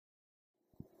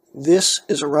This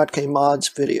is a Rutke Mods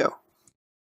video.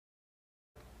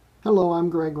 Hello, I'm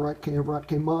Greg Rutke of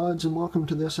Rutke Mods, and welcome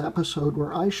to this episode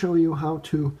where I show you how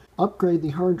to upgrade the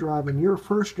hard drive in your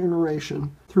 1st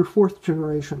generation through 4th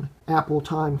generation Apple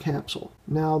Time Capsule.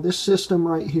 Now, this system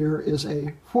right here is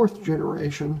a 4th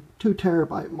generation 2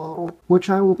 terabyte model, which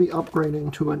I will be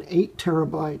upgrading to an 8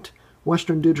 terabyte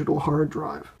Western Digital hard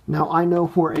drive. Now, I know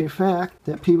for a fact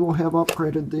that people have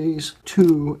upgraded these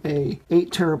to a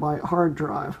 8 terabyte hard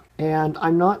drive, and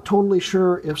I'm not totally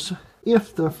sure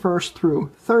if the 1st through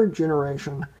 3rd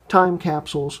generation time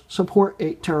capsules support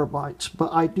 8 terabytes, but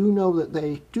I do know that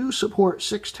they do support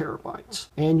 6 terabytes,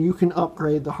 and you can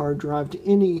upgrade the hard drive to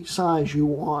any size you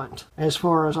want, as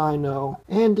far as I know,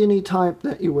 and any type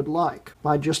that you would like,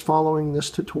 by just following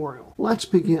this tutorial. Let's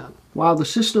begin. While the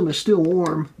system is still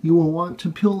warm, you will want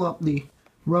to peel up the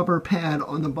rubber pad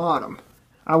on the bottom.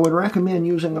 I would recommend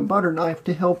using a butter knife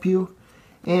to help you,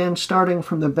 and starting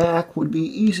from the back would be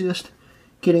easiest,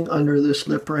 getting under this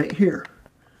lip right here.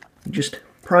 Just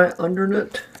pry under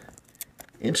it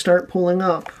and start pulling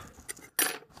up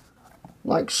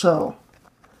like so.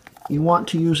 You want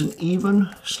to use an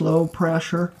even, slow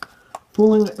pressure,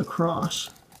 pulling it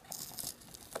across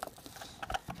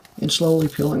and slowly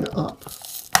peeling it up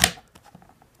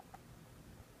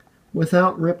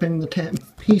without ripping the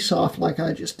piece off like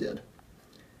I just did.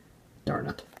 Darn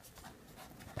it.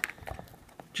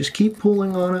 Just keep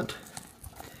pulling on it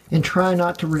and try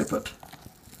not to rip it.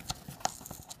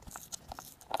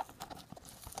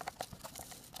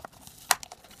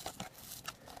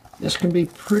 This can be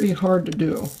pretty hard to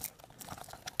do,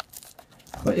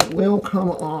 but it will come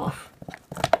off.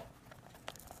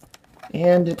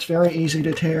 And it's very easy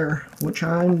to tear, which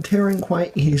I'm tearing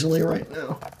quite easily right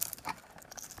now.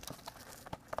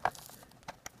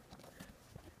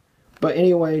 But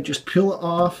anyway, just peel it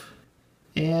off,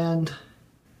 and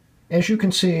as you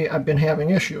can see, I've been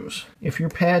having issues. If your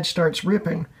pad starts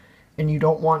ripping and you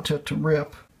don't want it to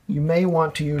rip, you may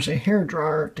want to use a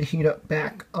hairdryer to heat it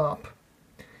back up.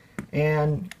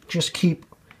 And just keep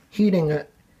heating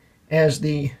it as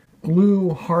the glue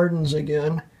hardens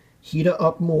again. Heat it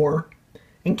up more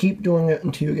and keep doing it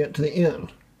until you get to the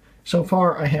end. So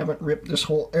far, I haven't ripped this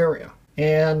whole area.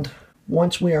 And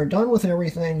once we are done with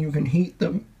everything, you can heat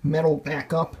the metal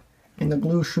back up and the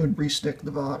glue should re-stick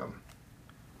the bottom.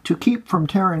 To keep from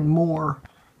tearing more,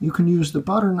 you can use the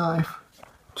butter knife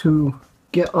to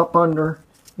get up under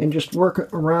and just work it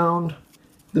around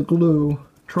the glue,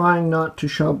 trying not to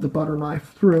shove the butter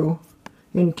knife through,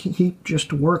 and keep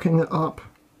just working it up.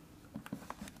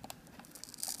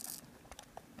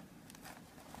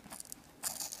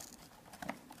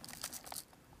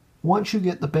 Once you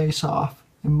get the base off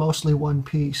in mostly one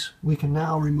piece, we can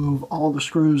now remove all the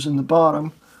screws in the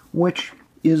bottom, which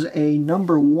is a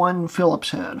number 1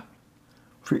 Phillips head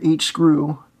for each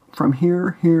screw, from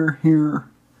here, here, here,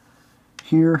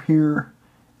 here, here,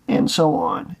 and so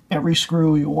on. Every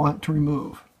screw you want to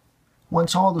remove.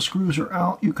 Once all the screws are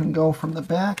out, you can go from the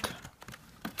back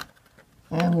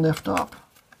and lift up.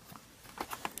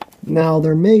 Now,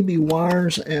 there may be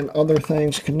wires and other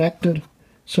things connected,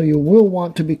 so you will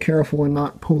want to be careful and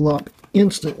not pull up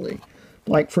instantly.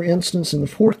 Like, for instance, in the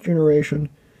 4th generation,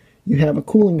 you have a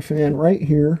cooling fan right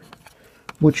here,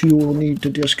 which you will need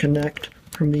to disconnect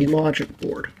from the logic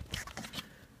board.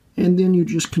 And then you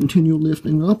just continue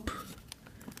lifting up,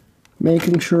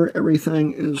 making sure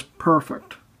everything is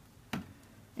perfect.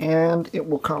 And it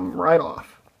will come right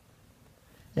off.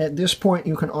 At this point,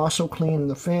 you can also clean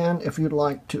the fan if you'd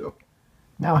like to.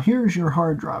 Now, here's your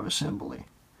hard drive assembly.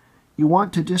 You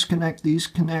want to disconnect these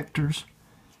connectors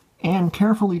and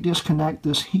carefully disconnect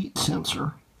this heat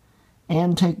sensor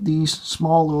and take these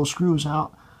small little screws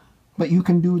out, but you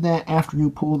can do that after you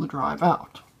pull the drive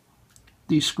out,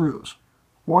 these screws.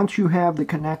 Once you have the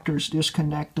connectors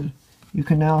disconnected, you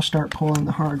can now start pulling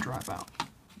the hard drive out.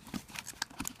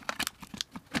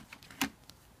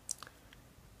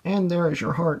 And there is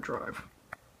your hard drive.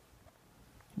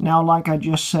 Now, like I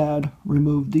just said,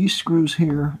 remove these screws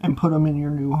here and put them in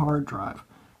your new hard drive.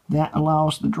 That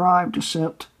allows the drive to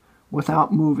sit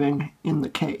without moving in the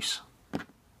case.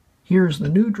 Here's the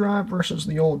new drive versus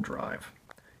the old drive.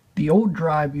 The old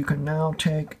drive you can now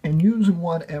take and use in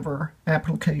whatever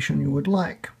application you would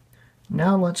like.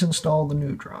 Now let's install the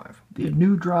new drive. The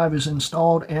new drive is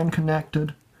installed and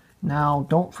connected. Now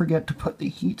don't forget to put the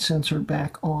heat sensor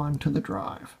back on to the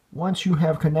drive. Once you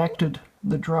have connected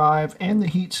the drive and the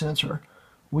heat sensor,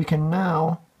 we can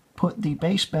now put the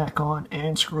base back on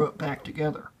and screw it back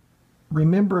together.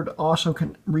 Remember to also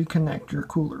reconnect your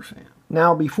cooler fan.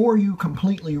 Now, before you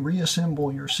completely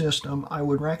reassemble your system, I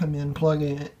would recommend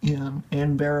plugging it in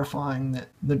and verifying that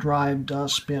the drive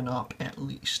does spin up at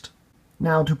least.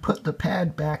 Now, to put the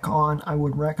pad back on, I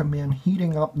would recommend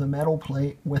heating up the metal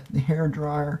plate with the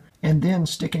hairdryer and then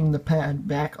sticking the pad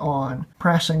back on,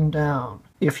 pressing down.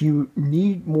 If you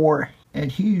need more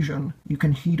adhesion, you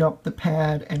can heat up the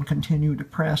pad and continue to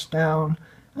press down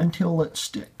until it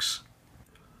sticks.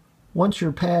 Once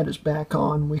your pad is back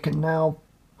on, we can now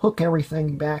hook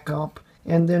everything back up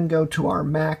and then go to our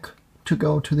Mac to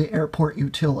go to the AirPort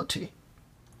utility.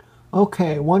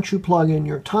 Okay, once you plug in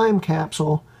your Time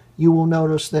Capsule, you will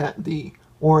notice that the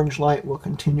orange light will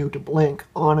continue to blink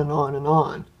on and on and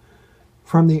on.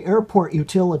 From the AirPort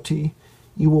utility,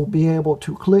 you will be able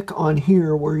to click on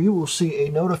here where you will see a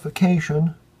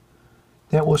notification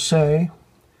that will say,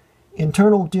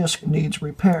 internal disk needs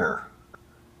repair.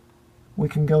 We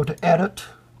can go to Edit,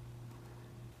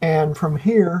 and from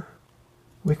here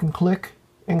we can click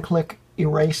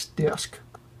Erase Disk.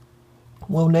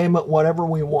 We'll name it whatever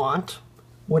we want,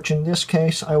 which in this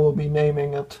case I will be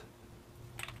naming it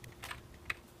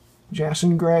Jess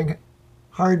and Greg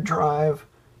Hard Drive,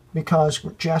 because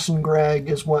Jess and Greg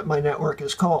is what my network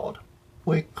is called.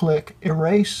 We click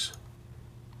Erase.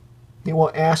 It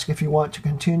will ask if you want to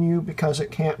continue because it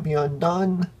can't be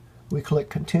undone. We click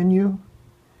Continue,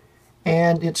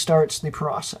 and it starts the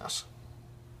process.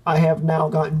 I have now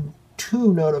gotten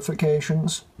 2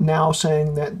 notifications now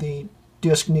saying that the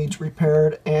disk needs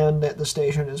repaired and that the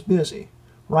station is busy.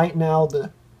 Right now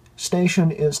the station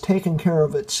is taking care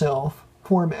of itself,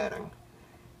 formatting.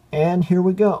 And here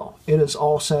we go. It is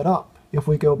all set up. If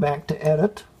we go back to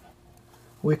Edit,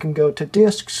 we can go to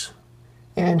Disks,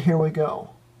 and here we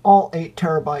go. All 8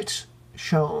 terabytes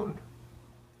shown.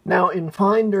 Now in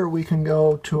Finder we can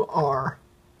go to our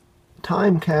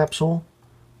Time Capsule,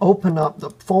 open up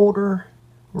the folder,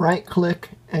 right-click,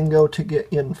 and go to Get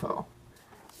Info.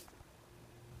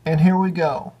 And here we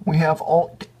go. We have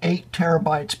all 8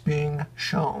 terabytes being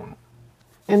shown.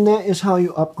 And that is how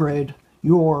you upgrade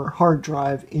your hard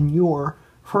drive in your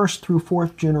 1st through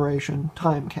 4th generation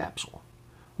Time Capsule.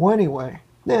 Well, anyway,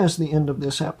 that is the end of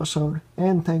this episode,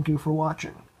 and thank you for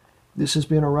watching. This has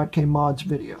been a Rutke Mods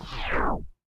video.